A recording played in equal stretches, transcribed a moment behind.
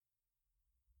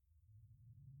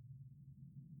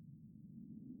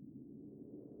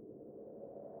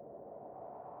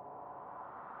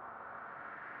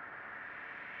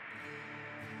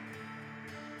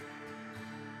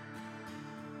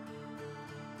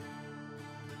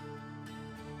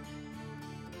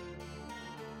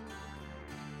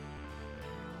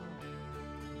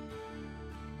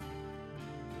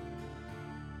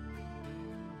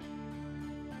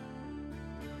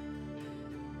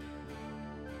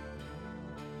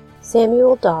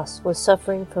Samuel Doss was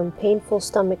suffering from painful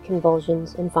stomach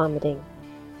convulsions and vomiting.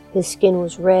 His skin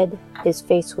was red, his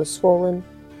face was swollen,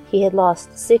 he had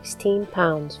lost 16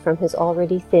 pounds from his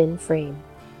already thin frame.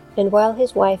 And while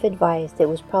his wife advised it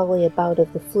was probably a bout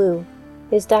of the flu,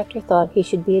 his doctor thought he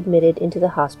should be admitted into the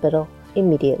hospital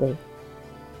immediately.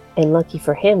 And lucky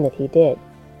for him that he did.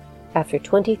 After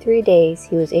 23 days,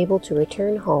 he was able to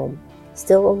return home,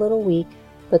 still a little weak,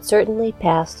 but certainly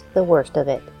past the worst of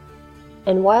it.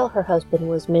 And while her husband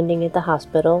was mending at the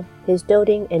hospital, his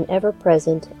doting and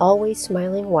ever-present, always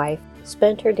smiling wife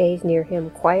spent her days near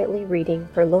him quietly reading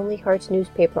her Lonely Hearts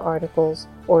newspaper articles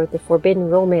or the forbidden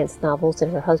romance novels that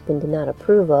her husband did not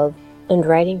approve of, and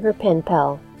writing her pen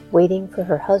pal, waiting for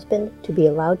her husband to be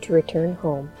allowed to return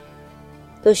home.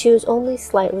 Though she was only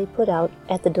slightly put out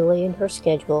at the delay in her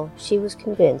schedule, she was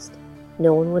convinced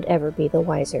no one would ever be the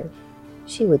wiser.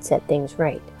 She would set things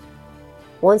right.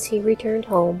 Once he returned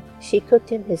home, she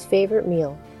cooked him his favorite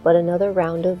meal, but another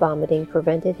round of vomiting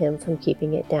prevented him from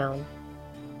keeping it down.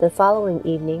 The following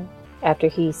evening, after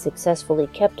he successfully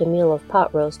kept a meal of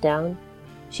pot roast down,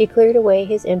 she cleared away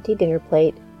his empty dinner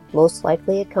plate, most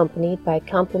likely accompanied by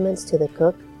compliments to the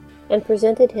cook, and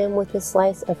presented him with a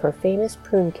slice of her famous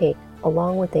prune cake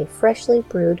along with a freshly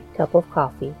brewed cup of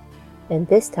coffee, and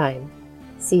this time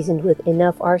seasoned with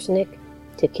enough arsenic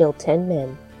to kill 10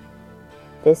 men.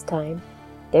 This time,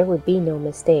 there would be no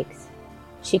mistakes.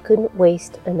 She couldn't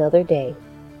waste another day.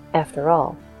 After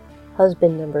all,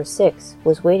 husband number 6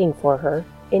 was waiting for her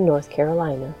in North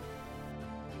Carolina.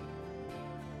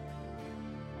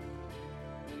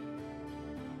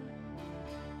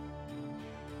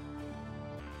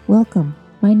 Welcome.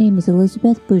 My name is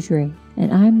Elizabeth Bougeret,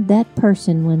 and I'm that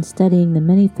person when studying the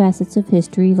many facets of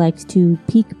history likes to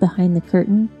peek behind the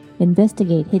curtain,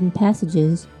 investigate hidden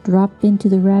passages, drop into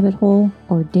the rabbit hole,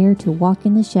 or dare to walk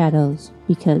in the shadows,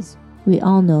 because we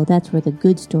all know that's where the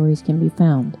good stories can be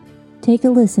found. Take a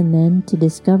listen then to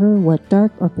discover what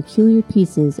dark or peculiar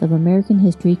pieces of American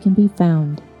history can be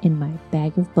found in my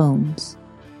bag of bones.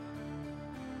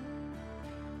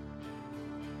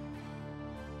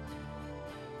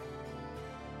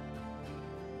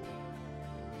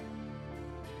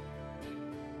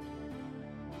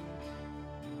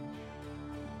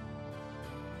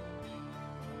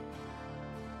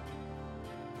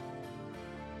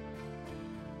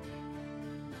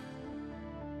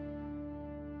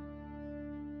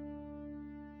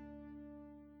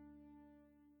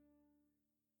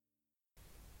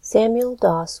 Samuel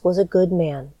Doss was a good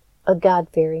man, a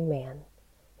God-fearing man.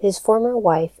 His former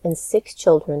wife and 6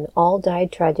 children all died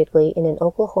tragically in an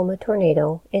Oklahoma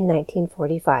tornado in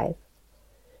 1945.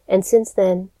 And since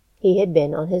then, he had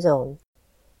been on his own.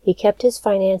 He kept his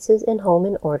finances and home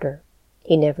in order.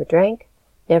 He never drank,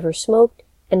 never smoked,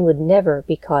 and would never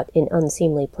be caught in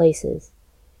unseemly places.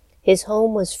 His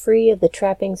home was free of the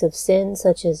trappings of sin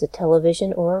such as a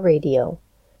television or a radio,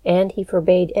 and he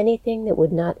forbade anything that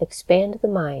would not expand the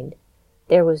mind.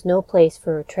 There was no place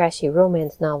for trashy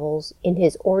romance novels in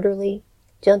his orderly,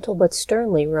 gentle but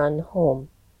sternly run home.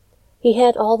 He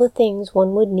had all the things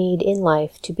one would need in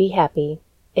life to be happy,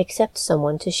 except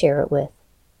someone to share it with.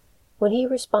 When he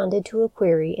responded to a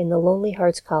query in the Lonely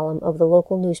Hearts column of the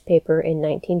local newspaper in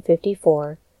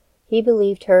 1954, he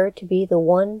believed her to be the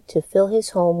one to fill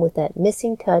his home with that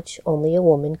missing touch only a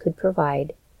woman could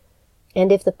provide. And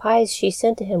if the pies she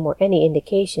sent to him were any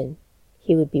indication,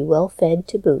 he would be well fed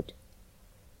to boot.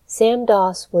 Sam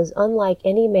Doss was unlike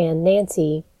any man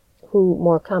Nancy, who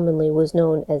more commonly was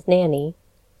known as Nanny,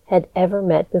 had ever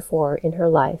met before in her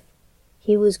life.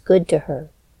 He was good to her.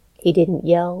 He didn't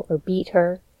yell or beat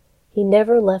her. He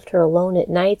never left her alone at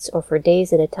nights or for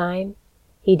days at a time.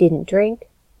 He didn't drink,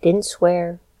 didn't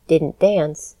swear, didn't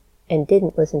dance, and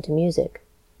didn't listen to music.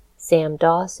 Sam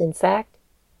Doss, in fact,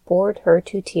 bored her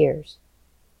to tears.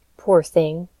 Poor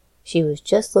thing, she was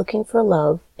just looking for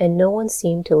love, and no one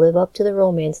seemed to live up to the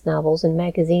romance novels and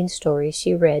magazine stories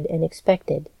she read and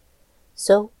expected.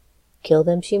 So, kill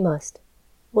them she must.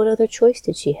 What other choice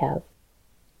did she have?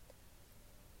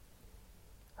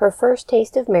 Her first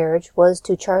taste of marriage was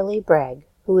to Charlie Bragg,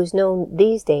 who is known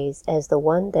these days as the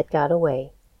one that got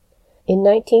away. In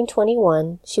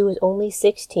 1921, she was only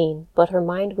 16, but her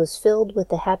mind was filled with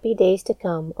the happy days to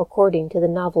come according to the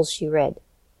novels she read.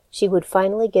 She would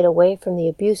finally get away from the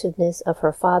abusiveness of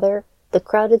her father, the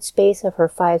crowded space of her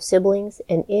 5 siblings,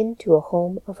 and into a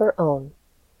home of her own.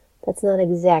 That's not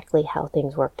exactly how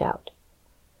things worked out.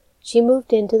 She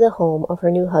moved into the home of her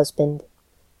new husband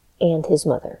and his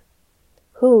mother,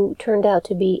 who turned out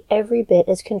to be every bit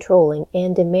as controlling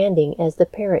and demanding as the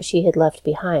parent she had left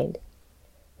behind.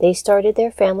 They started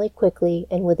their family quickly,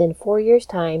 and within 4 years'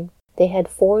 time, They had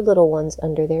 4 little ones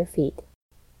under their feet.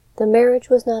 The marriage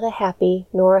was not a happy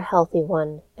nor a healthy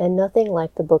one, and nothing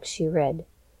like the books she read.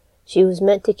 She was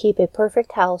meant to keep a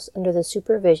perfect house under the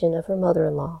supervision of her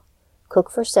mother-in-law,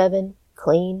 cook for 7,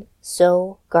 clean,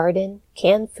 sew, garden,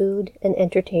 can food, and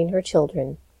entertain her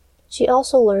children. She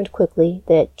also learned quickly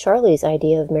that Charlie's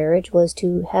idea of marriage was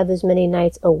to have as many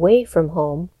nights away from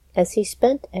home as he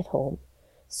spent at home.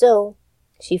 So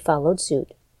she followed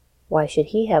suit. Why should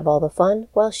he have all the fun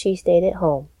while she stayed at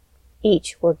home?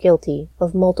 Each were guilty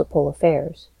of multiple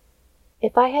affairs.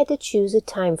 If I had to choose a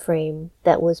time frame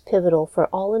that was pivotal for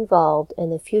all involved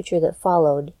and the future that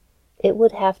followed, it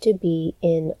would have to be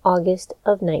in August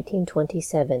of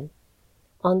 1927.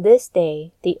 On this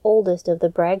day, the oldest of the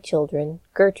Bragg children,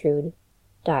 Gertrude,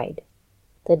 died.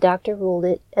 The doctor ruled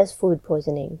it as food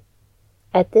poisoning.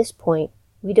 At this point,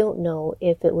 we don't know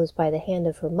if it was by the hand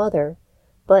of her mother,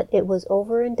 but it was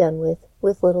over and done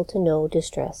with little to no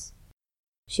distress.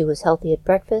 She was healthy at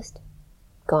breakfast,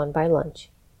 gone by lunch.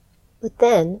 But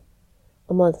then,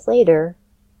 a month later,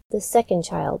 the second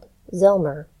child,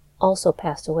 Zelmer, also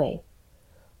passed away.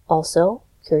 Also,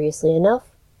 curiously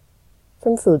enough,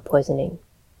 from food poisoning.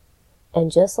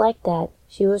 And just like that,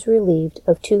 she was relieved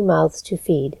of 2 mouths to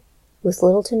feed, with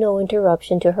little to no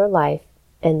interruption to her life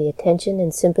and the attention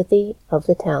and sympathy of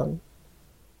the town.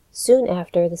 Soon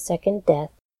after the second death,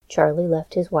 Charlie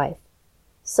left his wife.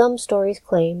 Some stories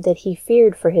claim that he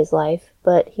feared for his life,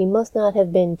 but he must not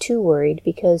have been too worried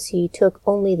because he took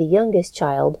only the youngest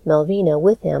child, Melvina,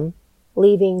 with him,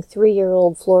 leaving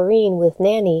 3-year-old Florine with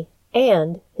Nanny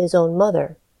and his own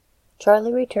mother.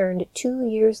 Charlie returned 2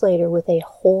 years later with a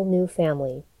whole new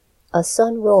family. A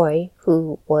son, Roy,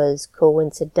 who was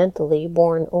coincidentally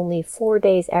born only 4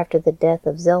 days after the death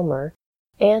of Zelmer,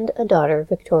 and a daughter,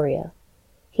 Victoria.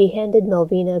 He handed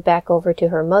Melvina back over to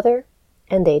her mother,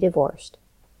 and they divorced.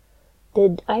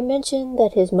 Did I mention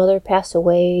that his mother passed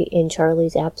away in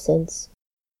Charlie's absence?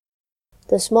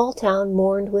 The small town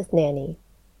mourned with Nanny.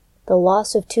 The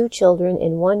loss of 2 children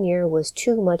in 1 year was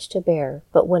too much to bear,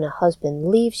 but when a husband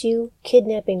leaves you,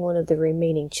 kidnapping one of the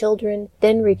remaining children,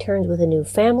 then returns with a new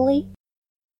family,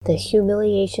 the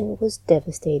humiliation was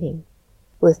devastating.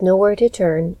 With nowhere to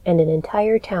turn and an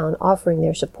entire town offering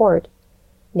their support,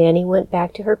 Nanny went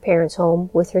back to her parents' home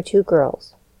with her 2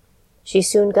 girls. She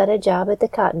soon got a job at the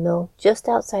cotton mill just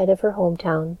outside of her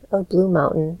hometown of Blue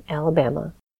Mountain,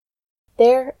 Alabama.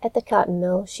 There, at the cotton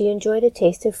mill, she enjoyed a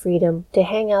taste of freedom to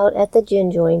hang out at the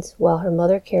gin joints while her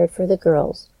mother cared for the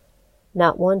girls.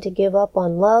 Not one to give up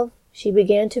on love, she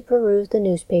began to peruse the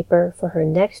newspaper for her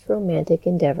next romantic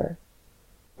endeavor.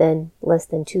 Then, less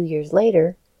than 2 years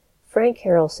later, Frank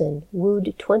Harrelson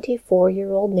wooed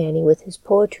 24-year-old Nanny with his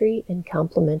poetry and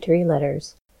complimentary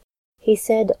letters. He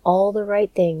said all the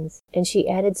right things, and she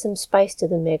added some spice to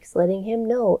the mix, letting him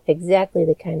know exactly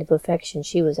the kind of affection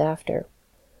she was after.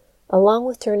 Along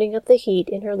with turning up the heat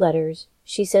in her letters,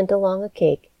 she sent along a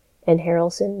cake, and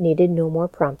Harrelson needed no more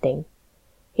prompting.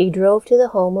 He drove to the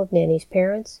home of Nanny's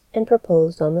parents and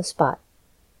proposed on the spot.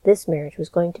 This marriage was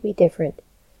going to be different.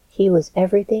 He was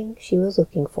everything she was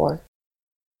looking for.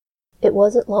 It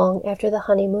wasn't long after the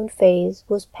honeymoon phase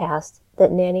was past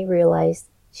that Nanny realized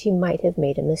she might have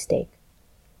made a mistake.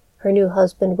 Her new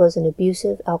husband was an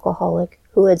abusive alcoholic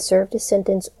who had served a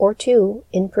sentence or 2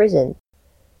 in prison.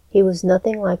 He was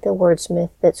nothing like the wordsmith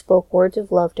that spoke words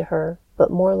of love to her,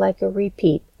 but more like a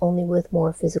repeat, only with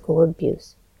more physical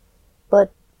abuse.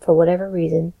 But, for whatever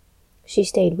reason, she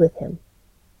stayed with him.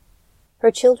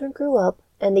 Her children grew up,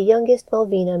 and the youngest,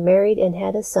 Melvina, married and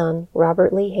had a son,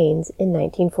 Robert Lee Haynes, in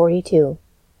 1942.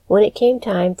 When it came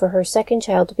time for her second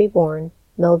child to be born,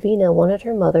 Melvina wanted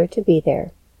her mother to be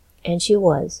there, and she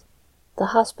was. The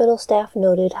hospital staff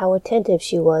noted how attentive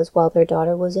she was while their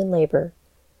daughter was in labor.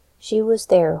 She was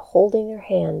there, holding her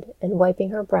hand and wiping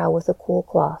her brow with a cool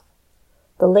cloth.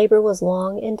 The labor was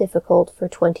long and difficult for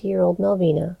 20-year-old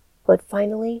Melvina, but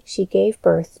finally she gave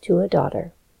birth to a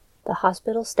daughter. The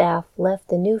hospital staff left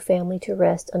the new family to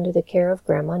rest under the care of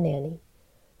Grandma Nanny.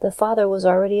 The father was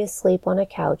already asleep on a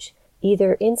couch,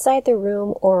 either inside the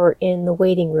room or in the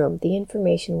waiting room. The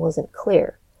information wasn't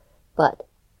clear, but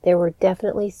there were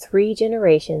definitely 3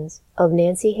 generations of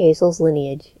Nancy Hazel's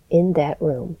lineage in that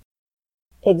room.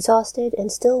 Exhausted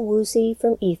and still woozy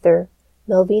from ether,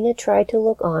 Melvina tried to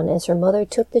look on as her mother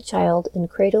took the child and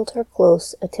cradled her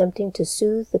close, attempting to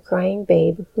soothe the crying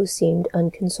babe who seemed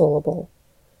unconsolable.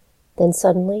 Then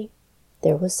suddenly,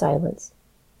 there was silence.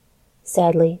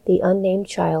 Sadly, the unnamed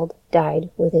child died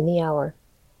within the hour,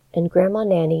 and Grandma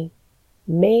Nanny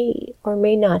may or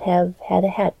may not have had a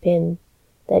hat pin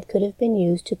that could have been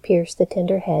used to pierce the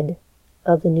tender head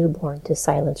of the newborn to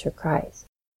silence her cries.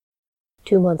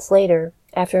 2 months later,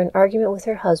 after an argument with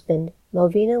her husband,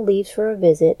 Malvina leaves for a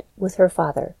visit with her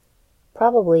father,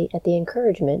 probably at the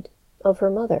encouragement of her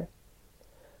mother.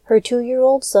 Her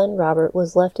 2-year-old son Robert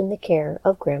was left in the care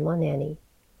of Grandma Nanny,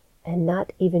 and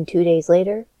not even 2 days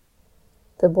later,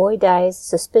 the boy dies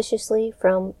suspiciously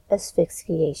from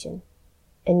asphyxiation.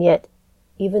 And yet,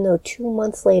 even though 2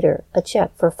 months later a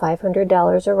check for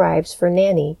 $500 arrives for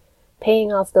Nanny,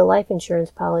 paying off the life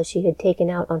insurance policy she had taken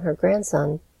out on her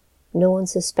grandson, no one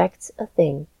suspects a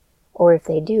thing, or if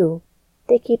they do,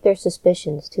 they keep their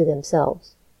suspicions to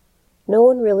themselves. No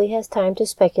one really has time to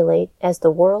speculate as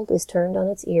the world is turned on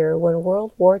its ear when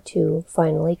World War II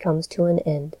finally comes to an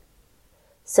end.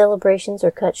 Celebrations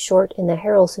are cut short in the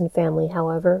Harrelson family,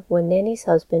 however, when Nanny's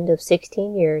husband of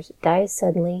 16 years dies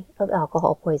suddenly of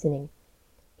alcohol poisoning.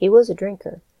 He was a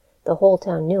drinker. The whole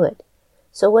town knew it.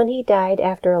 So when he died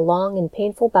after a long and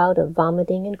painful bout of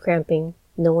vomiting and cramping,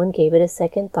 no one gave it a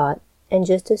second thought and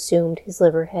just assumed his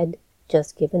liver had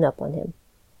just given up on him.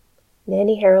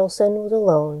 Nanny Harrelson was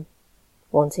alone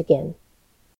once again.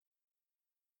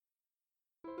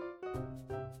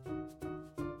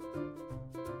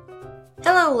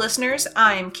 Hello, listeners.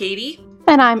 I'm Katie.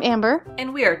 And I'm Amber.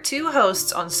 And we are two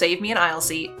hosts on Save Me an Aisle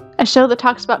Seat, a show that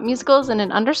talks about musicals in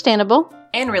an understandable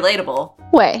and relatable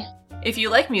way. If you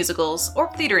like musicals,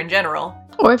 or theater in general,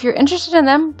 or if you're interested in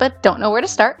them but don't know where to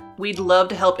start, we'd love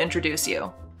to help introduce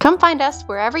you. Come find us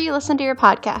wherever you listen to your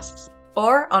podcasts.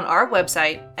 Or on our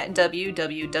website at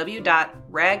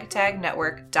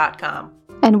www.ragtagnetwork.com.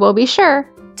 And we'll be sure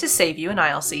to save you an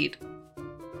aisle seat.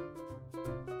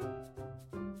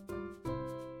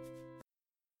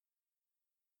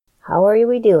 How are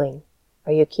we doing?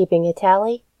 Are you keeping a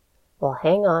tally? Well,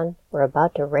 hang on, we're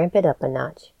about to ramp it up a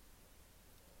notch.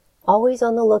 Always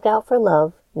on the lookout for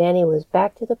love, Nanny was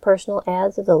back to the personal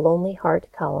ads of the Lonely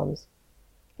Heart columns.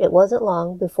 It wasn't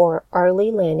long before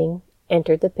Arlie Lanning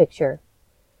entered the picture.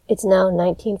 It's now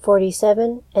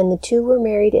 1947, and the two were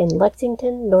married in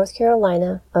Lexington, North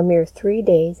Carolina, a mere 3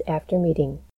 days after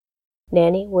meeting.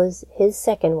 Nanny was his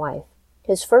second wife,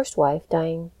 his first wife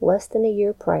dying less than a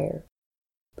year prior.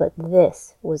 But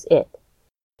this was it.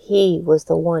 He was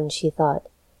the one, she thought.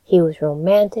 He was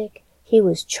romantic, he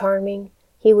was charming,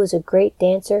 he was a great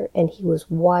dancer, and he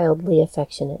was wildly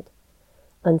affectionate.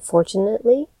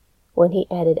 Unfortunately, when he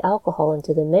added alcohol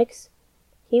into the mix,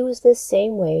 he was the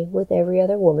same way with every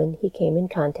other woman he came in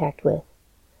contact with,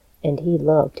 and he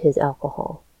loved his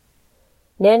alcohol.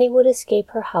 Nanny would escape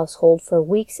her household for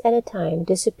weeks at a time,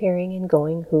 disappearing and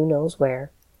going who knows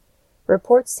where.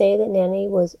 Reports say that Nanny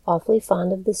was awfully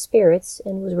fond of the spirits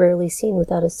and was rarely seen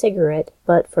without a cigarette,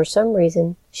 but for some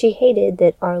reason she hated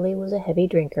that Arlie was a heavy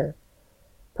drinker.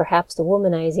 Perhaps the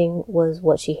womanizing was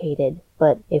what she hated,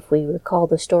 but if we recall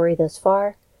the story thus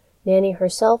far, Nanny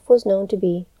herself was known to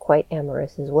be quite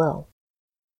amorous as well.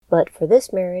 But for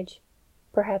this marriage,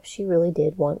 perhaps she really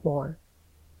did want more.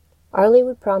 Arlie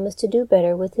would promise to do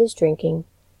better with his drinking,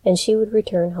 and she would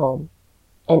return home.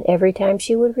 And every time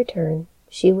she would return,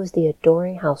 she was the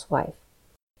adoring housewife.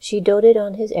 She doted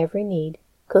on his every need,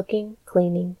 cooking,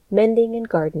 cleaning, mending, and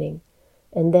gardening,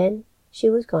 and then she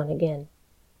was gone again.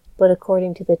 But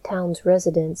according to the town's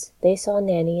residents, they saw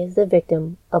Nanny as the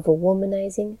victim of a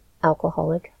womanizing,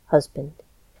 alcoholic husband.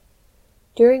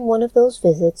 During one of those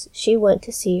visits, she went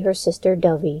to see her sister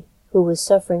Dovey, who was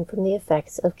suffering from the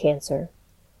effects of cancer.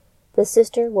 The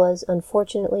sister was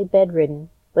unfortunately bedridden,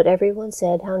 but everyone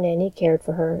said how Nanny cared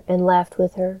for her and laughed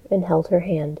with her and held her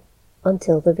hand,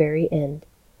 until the very end.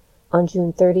 On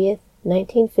June 30th,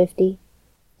 1950,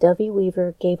 Dovey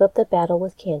Weaver gave up the battle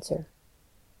with cancer.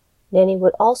 Nanny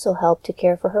would also help to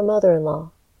care for her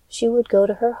mother-in-law. She would go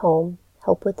to her home,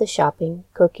 help with the shopping,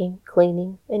 cooking,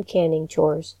 cleaning, and canning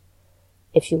chores.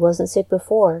 If she wasn't sick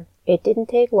before, it didn't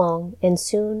take long, and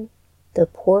soon the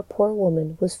poor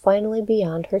woman was finally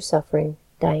beyond her suffering,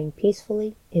 dying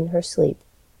peacefully in her sleep.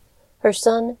 Her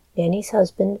son, Nanny's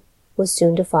husband, was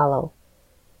soon to follow.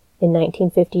 In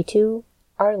 1952,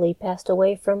 Arlie passed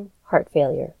away from heart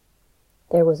failure.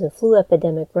 There was a flu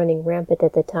epidemic running rampant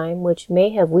at the time, which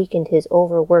may have weakened his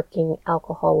overworking,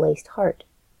 alcohol-laced heart.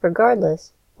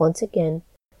 Regardless, once again,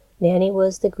 Nanny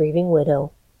was the grieving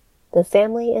widow. The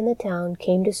family and the town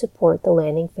came to support the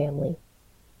Lanning family.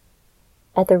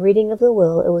 At the reading of the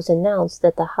will, it was announced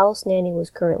that the house Nanny was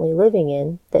currently living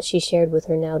in, that she shared with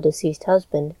her now-deceased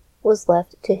husband, was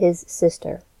left to his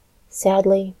sister.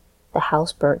 Sadly, the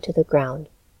house burnt to the ground.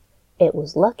 It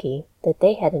was lucky that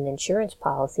they had an insurance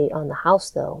policy on the house,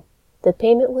 though. The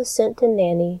payment was sent to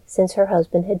Nanny since her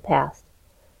husband had passed.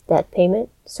 That payment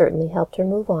certainly helped her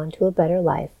move on to a better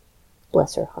life.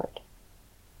 Bless her heart.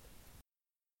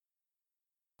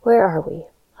 Where are we?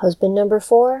 Husband number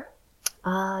 4?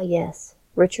 Ah, yes,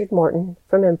 Richard Morton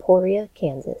from Emporia,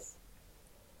 Kansas.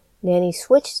 Nanny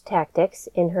switched tactics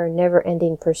in her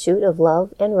never-ending pursuit of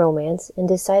love and romance and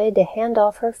decided to hand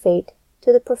off her fate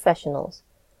to the professionals.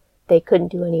 They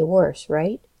couldn't do any worse,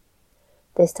 right?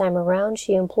 This time around,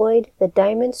 she employed the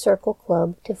Diamond Circle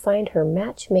Club to find her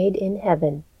match made in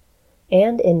heaven.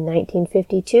 And in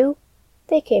 1952,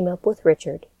 they came up with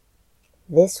Richard.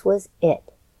 This was it.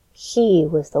 He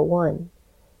was the one.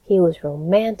 He was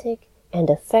romantic and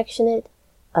affectionate,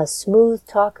 a smooth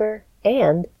talker,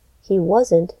 and he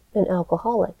wasn't an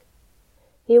alcoholic.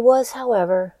 He was,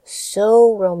 however,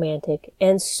 so romantic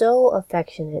and so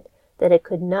affectionate that it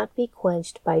could not be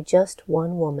quenched by just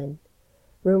one woman.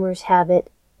 Rumors have it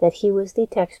that he was the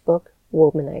textbook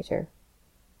womanizer.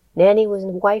 Nanny was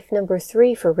wife number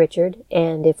 3 for Richard,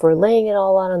 and if we're laying it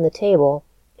all out on the table,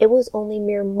 it was only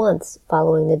mere months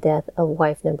following the death of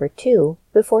wife number 2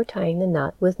 before tying the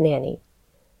knot with Nanny.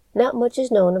 Not much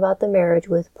is known about the marriage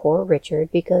with poor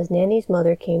Richard because Nanny's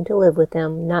mother came to live with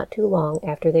them not too long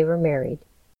after they were married.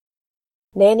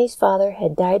 Nanny's father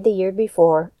had died the year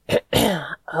before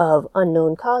of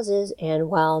unknown causes,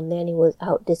 and while Nanny was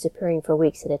out disappearing for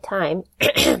weeks at a time,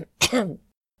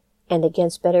 and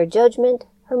against better judgment,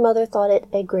 her mother thought it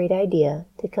a great idea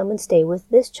to come and stay with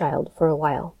this child for a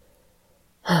while.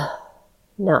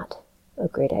 Not a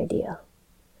great idea.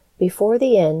 Before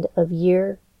the end of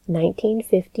year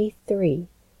 1953,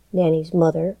 Nanny's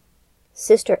mother,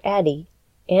 sister Addie,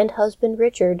 and husband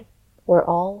Richard were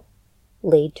all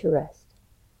laid to rest.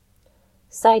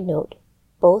 Side note,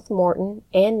 both Morton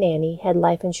and Nanny had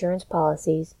life insurance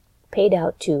policies paid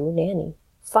out to Nanny,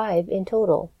 5 in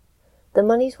total. The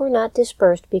monies were not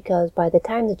dispersed because by the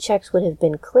time the checks would have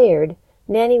been cleared,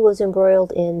 Nanny was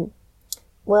embroiled in,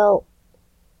 well,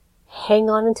 hang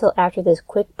on until after this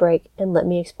quick break and let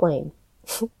me explain.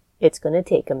 It's going to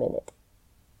take a minute.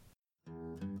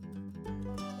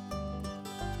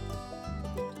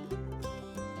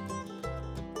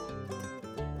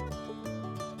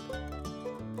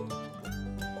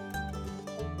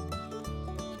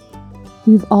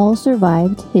 We've all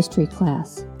survived history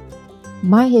class.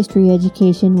 My history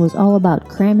education was all about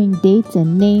cramming dates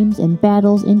and names and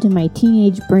battles into my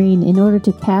teenage brain in order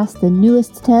to pass the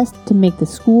newest test to make the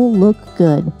school look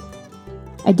good.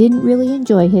 I didn't really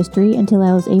enjoy history until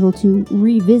I was able to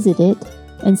revisit it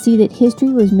and see that history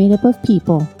was made up of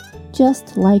people,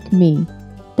 just like me.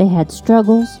 They had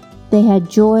struggles, they had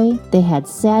joy, they had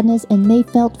sadness, and they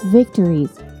felt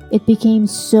victories. It became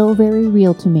so very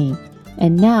real to me.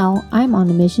 And now I'm on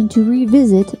a mission to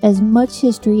revisit as much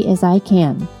history as I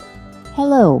can.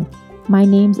 Hello, my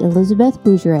name's Elizabeth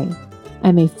Bougeret.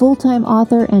 I'm a full-time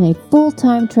author and a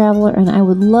full-time traveler, and I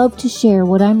would love to share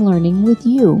what I'm learning with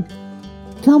you.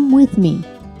 Come with me.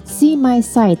 See my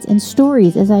sights and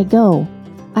stories as I go.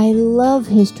 I love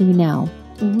history now,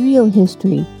 real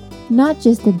history, not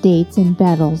just the dates and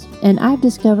battles, and I've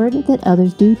discovered that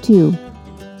others do too.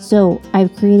 So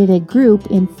I've created a group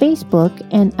in Facebook,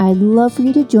 and I'd love for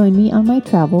you to join me on my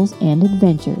travels and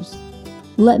adventures.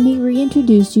 Let me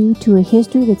reintroduce you to a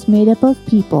history that's made up of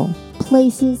people,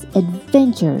 places,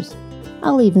 adventures.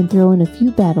 I'll even throw in a few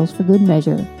battles for good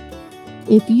measure.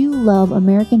 If you love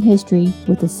American history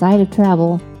with a side of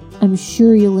travel, I'm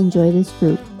sure you'll enjoy this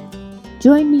group.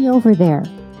 Join me over there.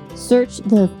 Search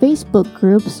the Facebook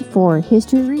groups for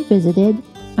History Revisited,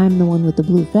 I'm the one with the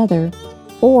blue feather,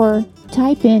 or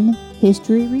type in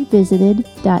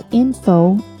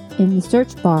historyrevisited.info in the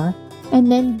search bar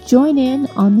and then join in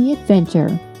on the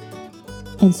adventure.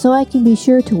 And so I can be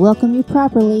sure to welcome you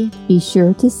properly, be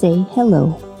sure to say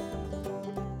hello.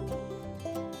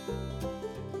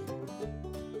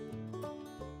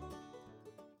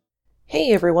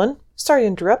 Hey everyone, sorry to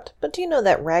interrupt, but do you know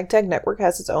that Ragtag Network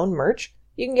has its own merch?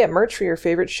 You can get merch for your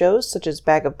favorite shows such as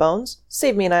Bag of Bones,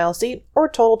 Save Me an Aisle Seat, or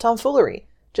Total Tomfoolery.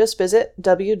 Just visit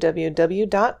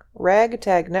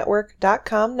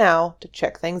www.ragtagnetwork.com now to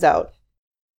check things out.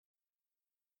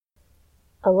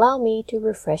 Allow me to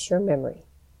refresh your memory.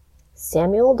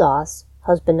 Samuel Doss,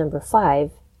 husband number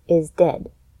 5, is dead.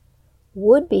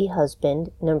 Would-be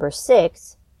husband number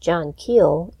 6, John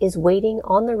Keel, is waiting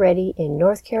on the ready in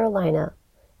North Carolina,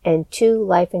 and 2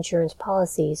 life insurance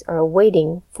policies are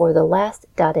waiting for the last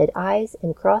dotted I's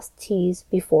and crossed T's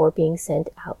before being sent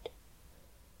out.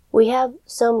 We have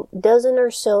some dozen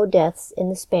or so deaths in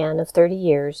the span of 30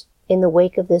 years in the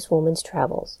wake of this woman's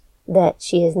travels that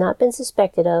she has not been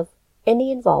suspected of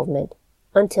any involvement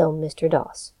until Mr.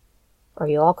 Doss. Are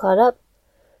you all caught up?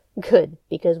 Good,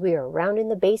 because we are rounding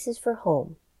the bases for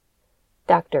home.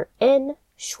 Dr. N.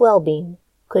 Schwelbein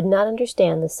could not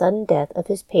understand the sudden death of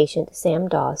his patient Sam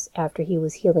Doss after he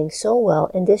was healing so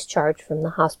well and discharged from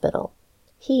the hospital.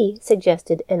 He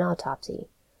suggested an autopsy.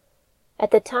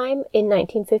 At the time, in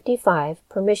 1955,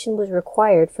 permission was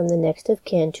required from the next of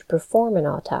kin to perform an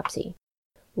autopsy.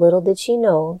 Little did she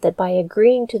know that by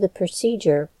agreeing to the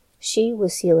procedure, she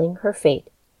was sealing her fate.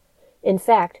 In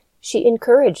fact, she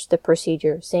encouraged the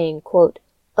procedure, saying, quote,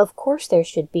 "Of course there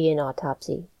should be an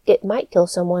autopsy. It might kill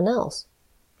someone else."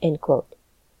 End quote.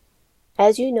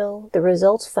 As you know, the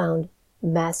results found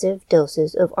massive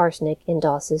doses of arsenic in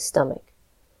Doss's stomach.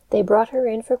 They brought her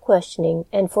in for questioning,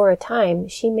 and for a time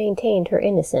she maintained her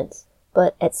innocence.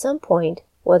 But at some point,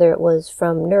 whether it was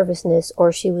from nervousness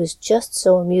or she was just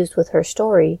so amused with her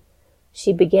story,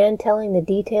 she began telling the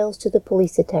details to the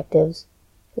police detectives,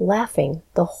 laughing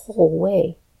the whole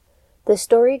way. The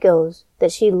story goes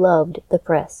that she loved the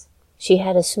press. She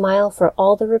had a smile for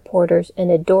all the reporters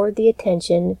and adored the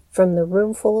attention from the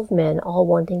room full of men all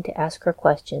wanting to ask her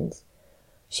questions.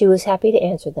 She was happy to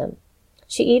answer them.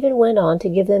 She even went on to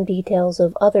give them details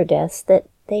of other deaths that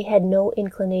they had no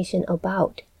inclination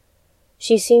about.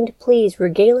 She seemed pleased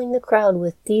regaling the crowd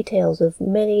with details of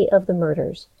many of the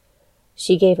murders.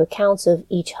 She gave accounts of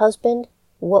each husband,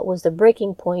 what was the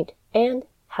breaking point, and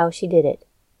how she did it.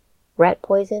 Rat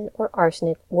poison or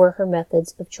arsenic were her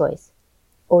methods of choice,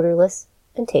 odorless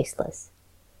and tasteless.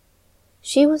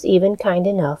 She was even kind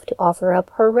enough to offer up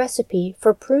her recipe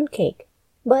for prune cake,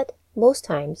 but most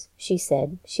times, she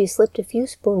said, she slipped a few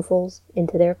spoonfuls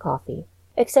into their coffee,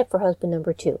 except for husband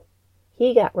number 2.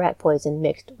 He got rat poison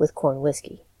mixed with corn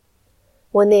whiskey.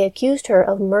 When they accused her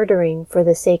of murdering for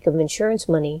the sake of insurance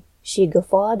money, she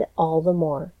guffawed all the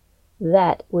more.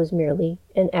 That was merely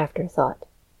an afterthought.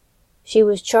 She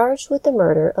was charged with the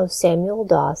murder of Samuel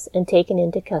Doss and taken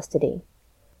into custody.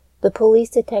 The police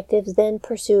detectives then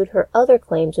pursued her other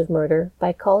claims of murder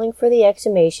by calling for the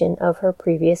exhumation of her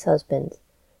previous husbands.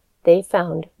 They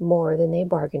found more than they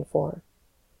bargained for.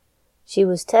 She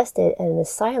was tested at an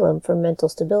asylum for mental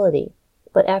stability,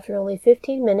 but after only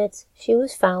 15 minutes, she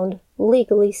was found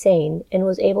legally sane and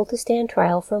was able to stand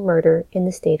trial for murder in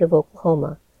the state of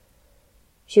Oklahoma.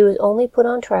 She was only put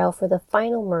on trial for the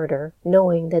final murder,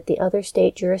 knowing that the other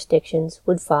state jurisdictions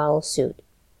would follow suit.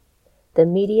 The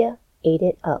media ate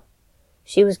it up.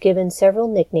 She was given several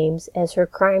nicknames as her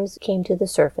crimes came to the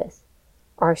surface: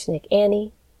 Arsenic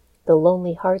Annie, the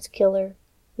Lonely Hearts Killer,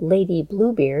 Lady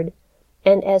Bluebeard,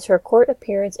 and as her court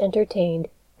appearance entertained,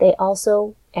 they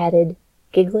also added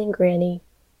Giggling Granny,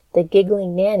 the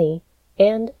Giggling Nanny,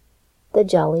 and the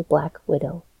Jolly Black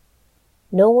Widow.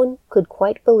 No one could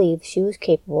quite believe she was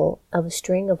capable of a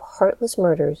string of heartless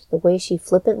murders the way she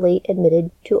flippantly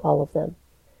admitted to all of them.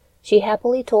 She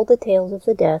happily told the tales of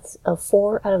the deaths of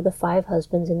 4 out of the 5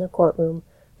 husbands in the courtroom,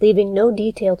 leaving no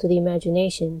detail to the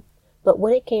imagination, but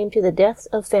when it came to the deaths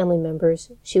of family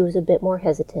members, she was a bit more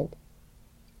hesitant.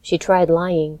 She tried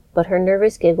lying, but her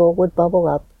nervous giggle would bubble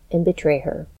up and betray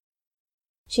her.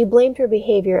 She blamed her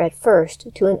behavior at first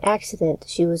to an accident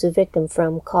she was a victim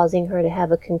from, causing her to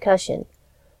have a concussion.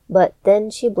 But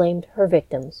then she blamed her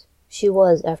victims. She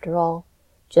was, after all,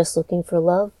 just looking for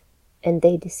love, and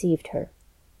they deceived her.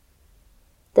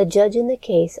 The judge in the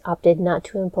case opted not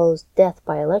to impose death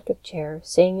by electric chair,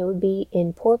 saying it would be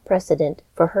in poor precedent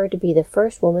for her to be the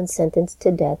first woman sentenced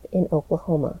to death in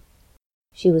Oklahoma.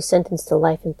 She was sentenced to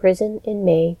life in prison in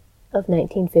May of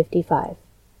 1955.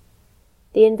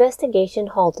 The investigation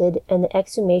halted and the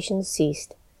exhumations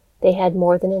ceased. They had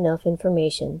more than enough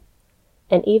information.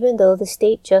 And even though the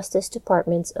state justice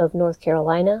departments of North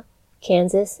Carolina,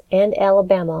 Kansas, and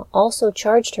Alabama also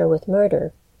charged her with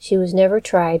murder, she was never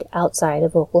tried outside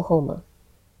of Oklahoma.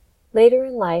 Later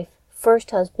in life,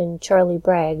 first husband Charlie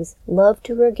Braggs loved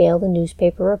to regale the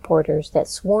newspaper reporters that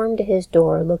swarmed to his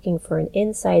door looking for an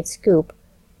inside scoop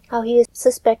how he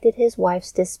suspected his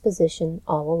wife's disposition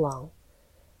all along.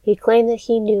 He claimed that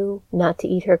he knew not to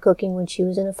eat her cooking when she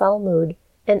was in a foul mood,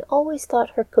 and always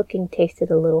thought her cooking tasted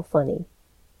a little funny.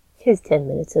 His 10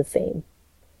 minutes of fame.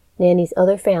 Nanny's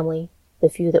other family, the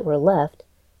few that were left,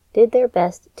 did their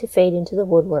best to fade into the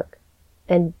woodwork,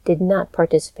 and did not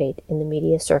participate in the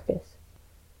media circus.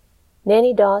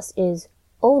 Nanny Doss is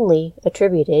only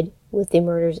attributed with the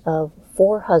murders of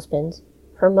 4 husbands,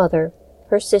 her mother,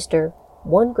 her sister,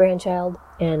 1 grandchild,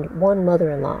 and 1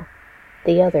 mother-in-law.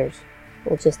 The others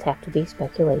will just have to be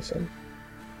speculation.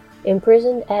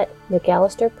 Imprisoned at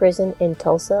McAllister Prison in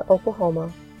Tulsa,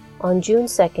 Oklahoma, on June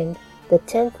 2nd, the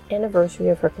 10th anniversary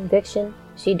of her conviction,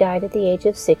 she died at the age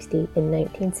of 60 in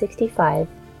 1965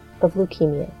 of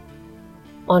leukemia.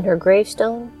 On her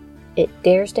gravestone, it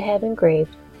dares to have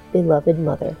engraved, "Beloved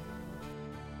Mother."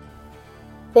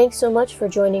 Thanks so much for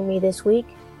joining me this week.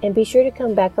 and be sure to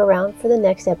come back around for the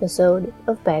next episode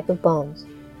of Bag of Bones.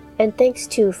 And thanks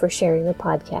too for sharing the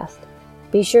podcast.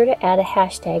 Be sure to add a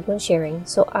hashtag when sharing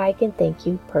so I can thank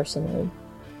you personally.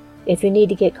 If you need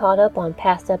to get caught up on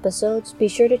past episodes, be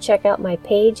sure to check out my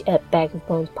page at Bag of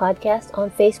Bones Podcast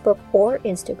on Facebook or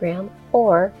Instagram,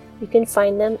 or you can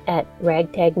find them at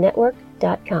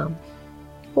ragtagnetwork.com.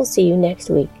 We'll see you next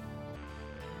week.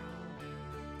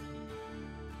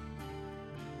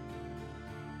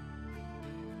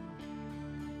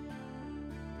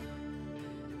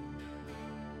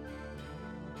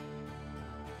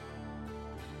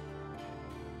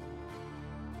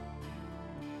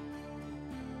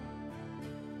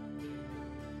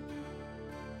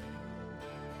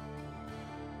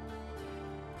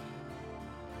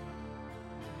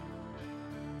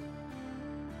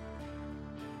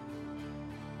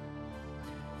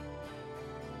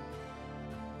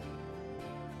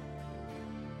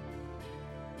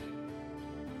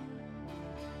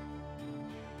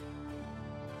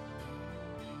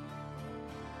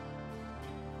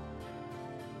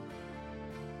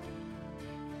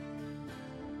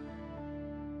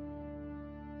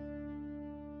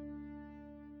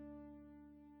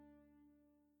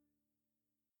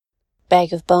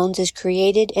 Bag of Bones is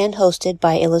created and hosted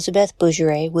by Elizabeth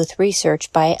Bougeret with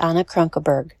research by Anna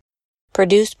Krunkeberg.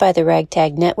 Produced by the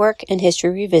Ragtag Network and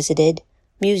History Revisited.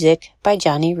 Music by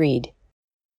Johnny Reed.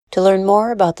 To learn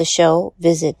more about the show,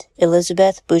 visit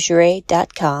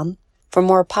elizabethbougeret.com. For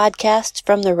more podcasts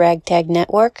from the Ragtag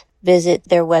Network, visit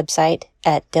their website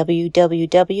at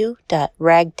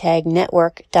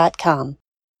www.ragtagnetwork.com.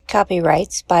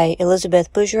 Copyrights by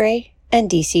Elizabeth Bougeret and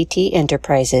DCT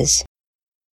Enterprises.